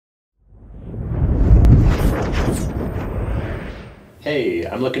Hey,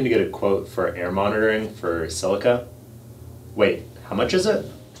 I'm looking to get a quote for air monitoring for silica. Wait, how much is it?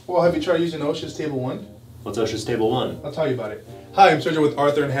 Well, have you tried using OSHA's Table 1? What's OSHA's Table 1? I'll tell you about it. Hi, I'm Sergio with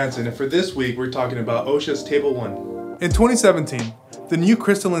Arthur and Hansen, and for this week, we're talking about OSHA's Table 1. In 2017, the new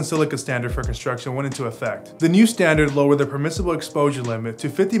crystalline silica standard for construction went into effect. The new standard lowered the permissible exposure limit to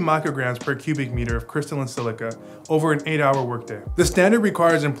 50 micrograms per cubic meter of crystalline silica over an 8-hour workday. The standard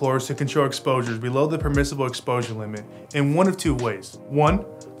requires employers to control exposures below the permissible exposure limit in one of two ways. One,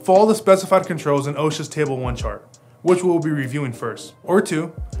 follow the specified controls in OSHA's Table 1 chart, which we'll be reviewing first. Or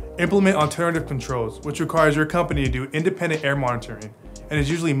two, implement alternative controls, which requires your company to do independent air monitoring and is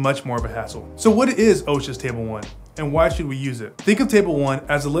usually much more of a hassle. So what is OSHA's Table 1? And why should we use it? Think of Table 1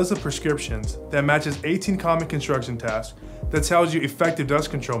 as a list of prescriptions that matches 18 common construction tasks that tells you effective dust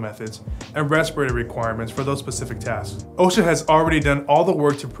control methods and respirator requirements for those specific tasks. OSHA has already done all the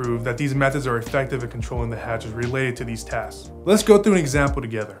work to prove that these methods are effective at controlling the hazards related to these tasks. Let's go through an example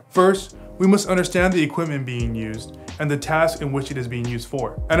together. First, we must understand the equipment being used and the task in which it is being used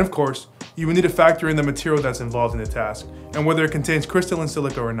for. And of course, you will need to factor in the material that's involved in the task and whether it contains crystalline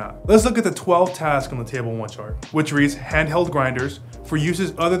silica or not. Let's look at the 12 tasks on the Table 1 chart, which reads handheld grinders for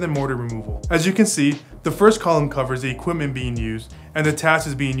uses other than mortar removal. As you can see, the first column covers the equipment being used and the task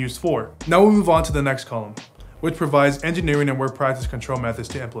is being used for. Now we'll move on to the next column, which provides engineering and work practice control methods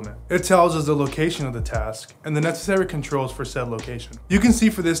to implement. It tells us the location of the task and the necessary controls for said location. You can see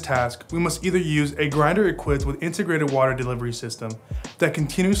for this task, we must either use a grinder equipped with integrated water delivery system that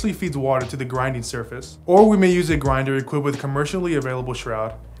continuously feeds water to the grinding surface, or we may use a grinder equipped with commercially available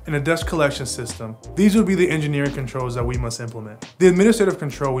shroud and a dust collection system. These would be the engineering controls that we must implement. The administrative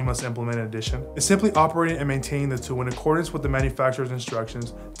control we must implement in addition is simply operating and maintaining the tool in accordance with the manufacturer's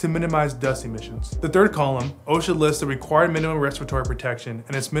instructions to minimize dust emissions. The third column, OSHA lists the required minimum respiratory protection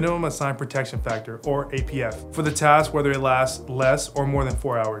and its minimum assigned protection factor, or APF, for the task whether it lasts less or more than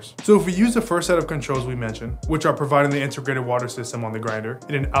 4 hours. So if we use the first set of controls we mentioned, which are providing the integrated water system on the grinder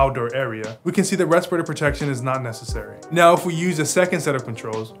in an outdoor area, we can see that respirator protection is not necessary. Now if we use the second set of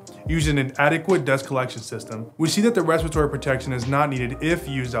controls, using an adequate dust collection system, we see that the respiratory protection is not needed if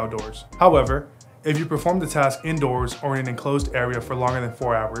used outdoors. However, if you perform the task indoors or in an enclosed area for longer than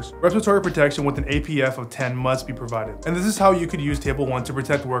 4 hours, respiratory protection with an APF of 10 must be provided. And this is how you could use Table 1 to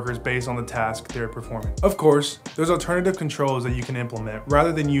protect workers based on the task they're performing. Of course, there's alternative controls that you can implement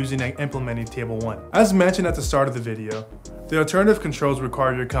rather than using and implementing Table 1. As mentioned at the start of the video, the alternative controls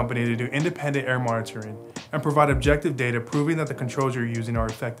require your company to do independent air monitoring and provide objective data proving that the controls you're using are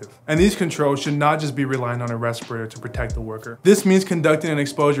effective. And these controls should not just be relying on a respirator to protect the worker. This means conducting an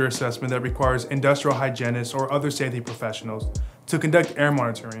exposure assessment that requires industrial hygienists or other safety professionals to conduct air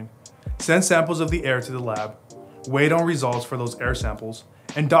monitoring, send samples of the air to the lab, wait on results for those air samples,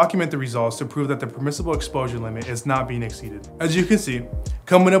 and document the results to prove that the permissible exposure limit is not being exceeded. As you can see,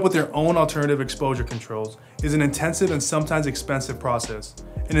 coming up with your own alternative exposure controls is an intensive and sometimes expensive process,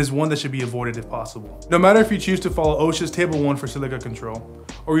 and is one that should be avoided if possible. No matter if you choose to follow OSHA's Table 1 for silica control,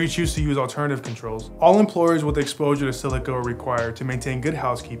 or you choose to use alternative controls, all employers with exposure to silica are required to maintain good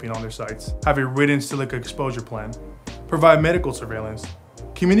housekeeping on their sites, have a written silica exposure plan, provide medical surveillance,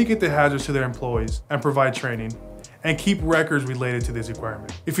 communicate the hazards to their employees, and provide training, and keep records related to this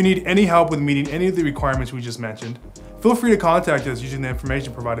requirement. If you need any help with meeting any of the requirements we just mentioned, feel free to contact us using the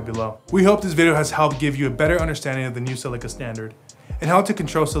information provided below. We hope this video has helped give you a better understanding of the new silica standard and how to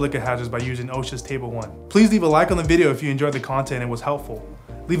control silica hazards by using OSHA's Table 1. Please leave a like on the video if you enjoyed the content and was helpful.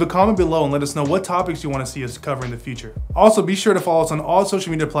 Leave a comment below and let us know what topics you want to see us cover in the future. Also, be sure to follow us on all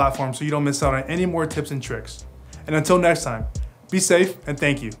social media platforms so you don't miss out on any more tips and tricks. And until next time, be safe and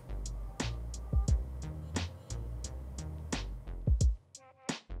thank you.